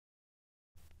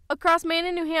Across Maine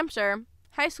and New Hampshire,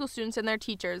 high school students and their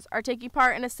teachers are taking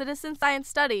part in a citizen science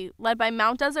study led by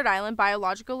Mount Desert Island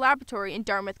Biological Laboratory in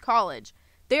Dartmouth College.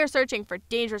 They are searching for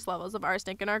dangerous levels of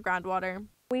arsenic in our groundwater.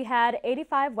 We had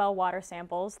 85 well water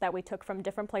samples that we took from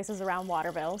different places around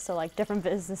Waterville, so like different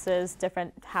businesses,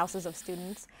 different houses of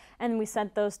students, and we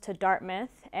sent those to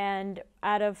Dartmouth, and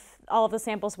out of all of the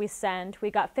samples we sent,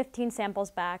 we got 15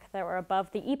 samples back that were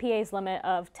above the EPA's limit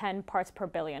of 10 parts per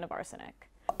billion of arsenic.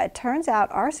 It turns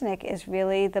out arsenic is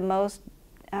really the most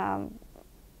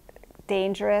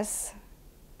dangerous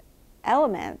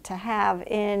element to have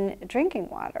in drinking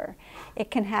water. It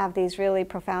can have these really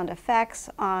profound effects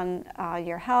on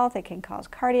your health. It can cause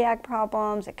cardiac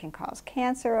problems. It can cause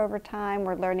cancer over time.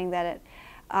 We're learning that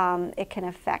it can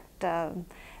affect the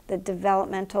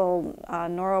developmental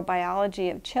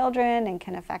neurobiology of children and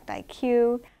can affect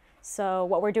IQ. So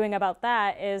what we're doing about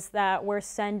that is that we're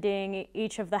sending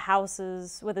each of the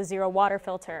houses with a zero water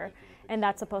filter, and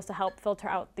that's supposed to help filter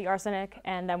out the arsenic,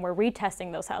 and then we're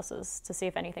retesting those houses to see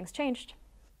if anything's changed.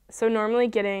 So normally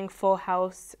getting full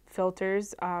house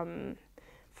filters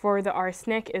for the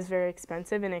arsenic is very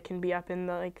expensive, and it can be up in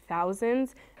the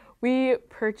thousands. We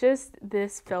purchased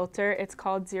this filter. It's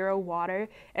called Zero Water.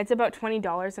 It's about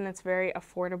 $20 and it's very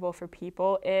affordable for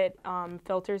people. It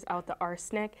filters out the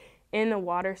arsenic in the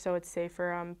water so it's safe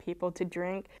for people to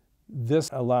drink. This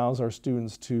allows our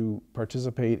students to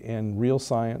participate in real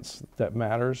science that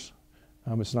matters.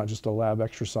 It's not just a lab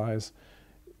exercise.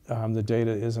 The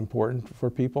data is important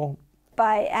for people.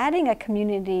 By adding a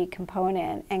community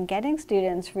component and getting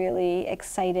students really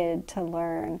excited to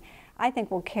learn, I think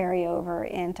will carry over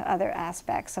into other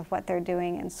aspects of what they're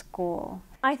doing in school.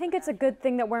 I think it's a good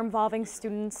thing that we're involving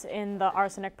students in the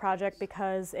arsenic project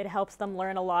because it helps them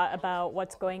learn a lot about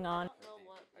what's going on.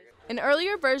 An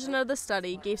earlier version of the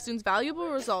study gave students valuable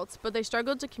results, but they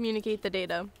struggled to communicate the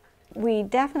data. We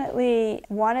definitely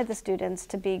wanted the students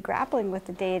to be grappling with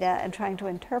the data and trying to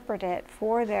interpret it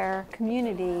for their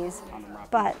communities,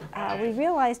 but we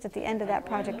realized at the end of that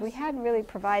project we hadn't really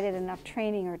provided enough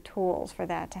training or tools for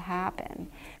that to happen.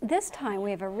 This time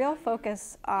we have a real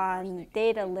focus on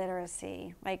data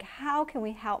literacy, like how can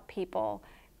we help people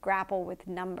grapple with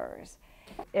numbers.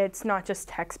 It's not just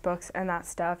textbooks and that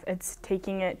stuff, it's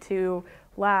taking it to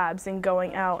labs and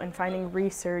going out and finding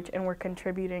research, and we're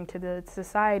contributing to the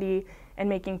society and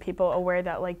making people aware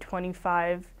that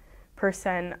 25%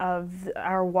 of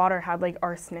our water had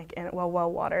arsenic in it, well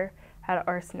water had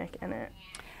arsenic in it.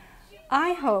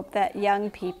 I hope that young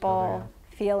people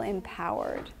feel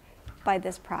empowered by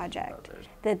this project,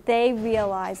 that they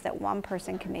realize that one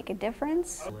person can make a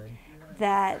difference,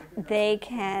 that they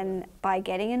can, by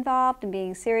getting involved and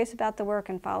being serious about the work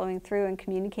and following through and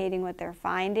communicating what they're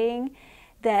finding,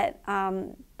 that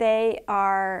they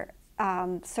are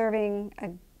serving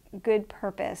a good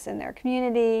purpose in their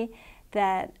community,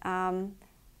 that,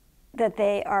 that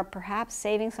they are perhaps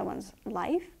saving someone's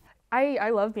life.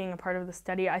 I love being a part of the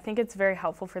study. I think it's very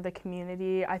helpful for the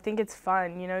community. I think it's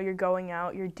fun. You know, you're going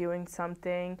out, you're doing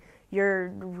something, you're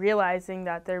realizing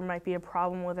that there might be a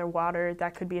problem with their water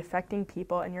that could be affecting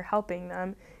people, and you're helping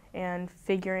them and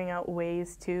figuring out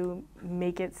ways to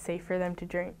make it safe for them to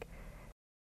drink.